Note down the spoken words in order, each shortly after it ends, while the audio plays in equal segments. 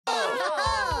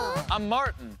I'm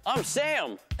Martin. I'm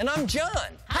Sam. And I'm John.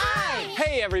 Hi!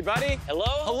 Hey, everybody. Hello?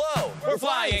 Hello. We're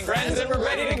flying friends and we're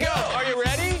ready to go. Are you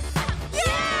ready?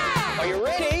 Yeah! Are you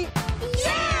ready?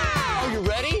 Yeah! Are you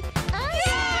ready?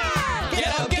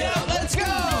 Yeah! Get up, let's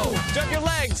go! Jump your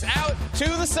legs out to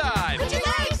the side.